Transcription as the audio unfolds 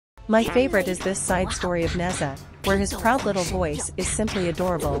My favorite is this side story of Neza, where his proud little voice is simply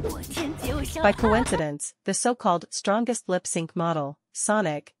adorable. By coincidence, the so-called strongest lip sync model,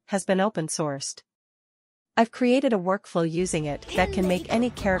 Sonic, has been open-sourced. I've created a workflow using it that can make any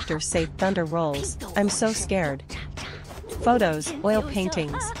character say thunder rolls, I'm so scared. Photos, oil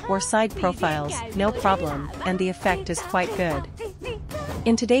paintings, or side profiles, no problem, and the effect is quite good.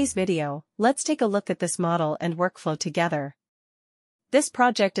 In today's video, let's take a look at this model and workflow together. This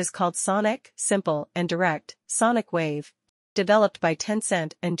project is called Sonic, Simple and Direct, Sonic Wave, developed by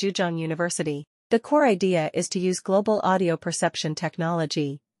Tencent and Zhejiang University. The core idea is to use global audio perception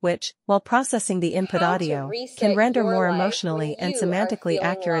technology, which, while processing the input audio, can render more emotionally and semantically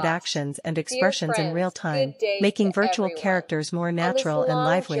accurate actions and expressions in real time, making virtual characters more natural and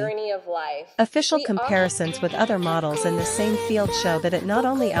lively. Official comparisons with other models in the same field show that it not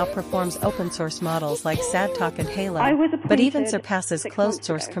only outperforms open-source models like SadTalk and Halo, but even surpasses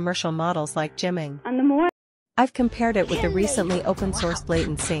closed-source commercial models like Jimming. I've compared it with the recently open-sourced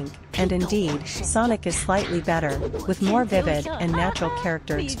LatentSync, and indeed, Sonic is slightly better, with more vivid and natural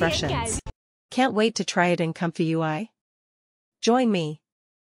character expressions. Can't wait to try it in ComfyUI? Join me.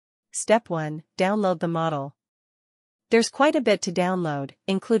 Step 1. Download the model. There's quite a bit to download,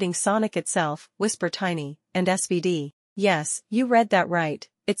 including Sonic itself, Whisper Tiny, and SVD. Yes, you read that right,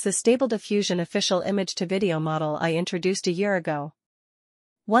 it's the Stable Diffusion official image-to-video model I introduced a year ago.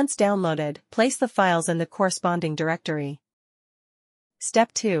 Once downloaded, place the files in the corresponding directory.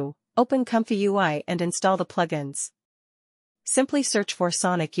 Step 2. Open ComfyUI and install the plugins. Simply search for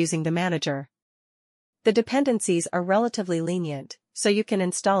Sonic using the manager. The dependencies are relatively lenient, so you can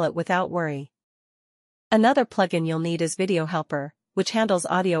install it without worry. Another plugin you'll need is Video Helper, which handles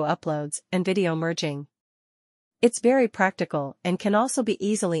audio uploads and video merging. It's very practical and can also be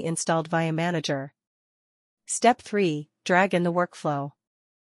easily installed via Manager. Step 3. Drag in the workflow.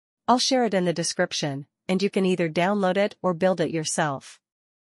 I'll share it in the description, and you can either download it or build it yourself.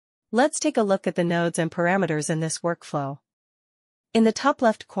 Let's take a look at the nodes and parameters in this workflow. In the top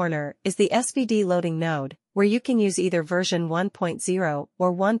left corner is the SVD loading node, where you can use either version 1.0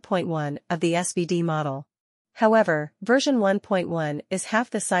 or 1.1 of the SVD model. However, version 1.1 is half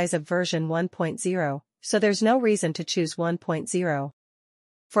the size of version 1.0, so there's no reason to choose 1.0.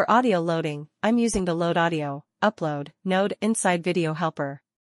 For audio loading, I'm using the Load Audio, Upload node inside Video Helper.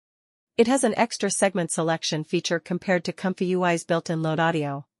 It has an extra segment selection feature compared to ComfyUI's built-in Load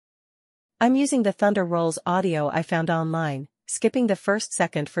Audio. I'm using the Thunder Rolls audio I found online, skipping the first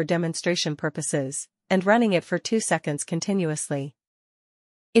second for demonstration purposes, and running it for 2 seconds continuously.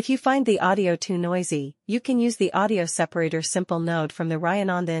 If you find the audio too noisy, you can use the Audio Separator Simple node from the Ryan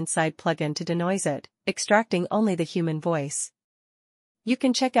on the Inside plugin to denoise it, extracting only the human voice. You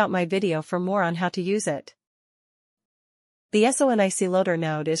can check out my video for more on how to use it. The SONIC loader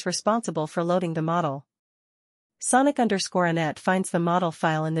node is responsible for loading the model. Sonic_Anet finds the model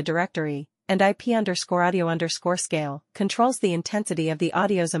file in the directory, and IP_audio_scale controls the intensity of the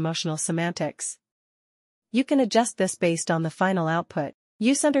audio's emotional semantics. You can adjust this based on the final output.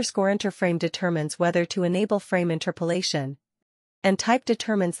 Use_interframe determines whether to enable frame interpolation, and type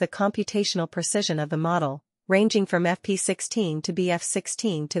determines the computational precision of the model, ranging from FP16 to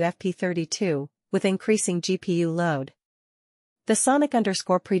BF16 to FP32, with increasing GPU load. The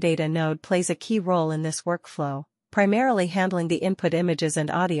Sonic_Predata node plays a key role in this workflow, primarily handling the input images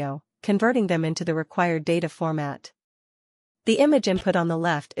and audio, converting them into the required data format. The image input on the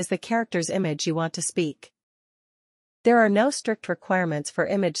left is the character's image you want to speak. There are no strict requirements for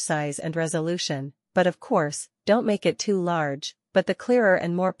image size and resolution, but of course, don't make it too large, but the clearer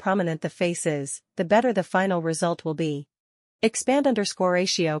and more prominent the face is, the better the final result will be.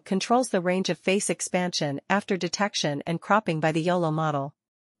 Expand_ratio controls the range of face expansion after detection and cropping by the YOLO model.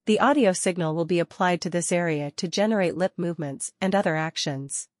 The audio signal will be applied to this area to generate lip movements and other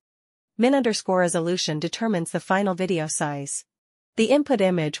actions. Min_resolution determines the final video size. The input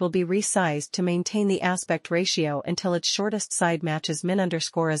image will be resized to maintain the aspect ratio until its shortest side matches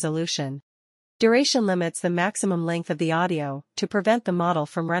min_resolution. Duration limits the maximum length of the audio to prevent the model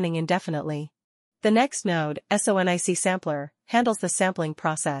from running indefinitely. The next node, SONIC sampler, handles the sampling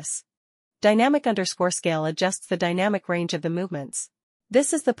process. Dynamic_scale adjusts the dynamic range of the movements.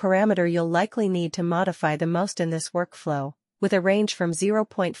 This is the parameter you'll likely need to modify the most in this workflow, with a range from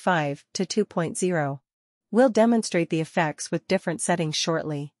 0.5 to 2.0. We'll demonstrate the effects with different settings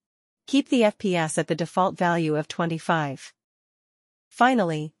shortly. Keep the FPS at the default value of 25.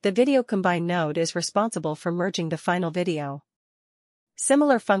 Finally, the Video Combine node is responsible for merging the final video.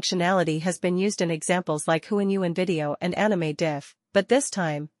 Similar functionality has been used in examples like HuanYuan Video and Anime Diff, but this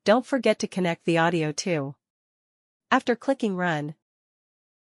time, don't forget to connect the audio too. After clicking Run,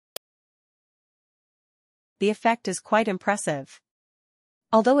 the effect is quite impressive.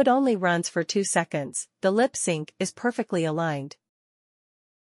 Although it only runs for 2 seconds, the lip sync is perfectly aligned.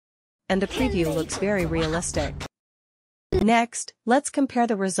 And the preview looks very realistic. Next, let's compare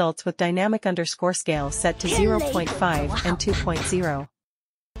the results with dynamic underscore scale set to 0.5 and 2.0.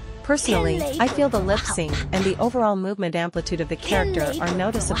 Personally, I feel the lip sync and the overall movement amplitude of the character are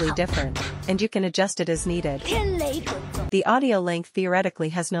noticeably different, and you can adjust it as needed. The audio length theoretically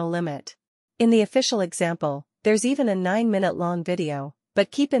has no limit. In the official example, there's even a 9-minute long video, but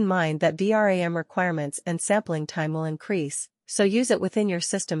keep in mind that VRAM requirements and sampling time will increase, so use it within your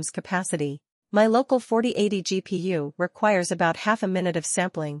system's capacity. My local 4080 GPU requires about half a minute of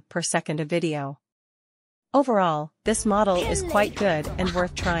sampling per second of video. Overall, this model is quite good and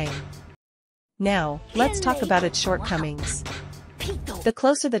worth trying. Now, let's talk about its shortcomings. The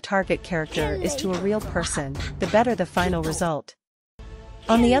closer the target character is to a real person, the better the final result.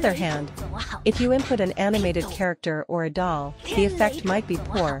 On the other hand, if you input an animated character or a doll, the effect might be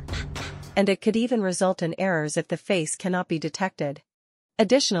poor, and it could even result in errors if the face cannot be detected.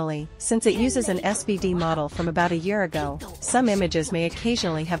 Additionally, since it uses an SVD model from about a year ago, some images may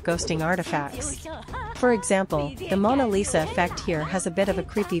occasionally have ghosting artifacts. For example, the Mona Lisa effect here has a bit of a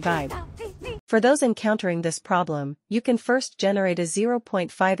creepy vibe. For those encountering this problem, you can first generate a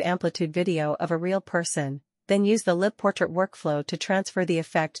 0.5 amplitude video of a real person, then use the lip portrait workflow to transfer the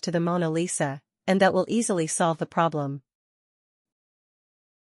effect to the Mona Lisa, and that will easily solve the problem.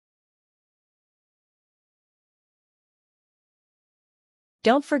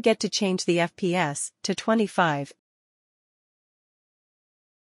 Don't forget to change the FPS to 25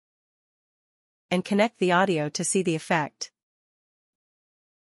 and connect the audio to see the effect.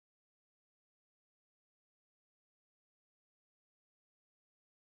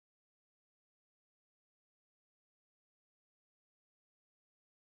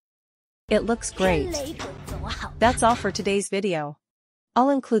 It looks great. That's all for today's video. I'll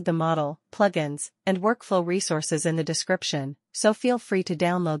include the model, plugins, and workflow resources in the description, so feel free to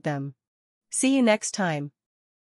download them. See you next time.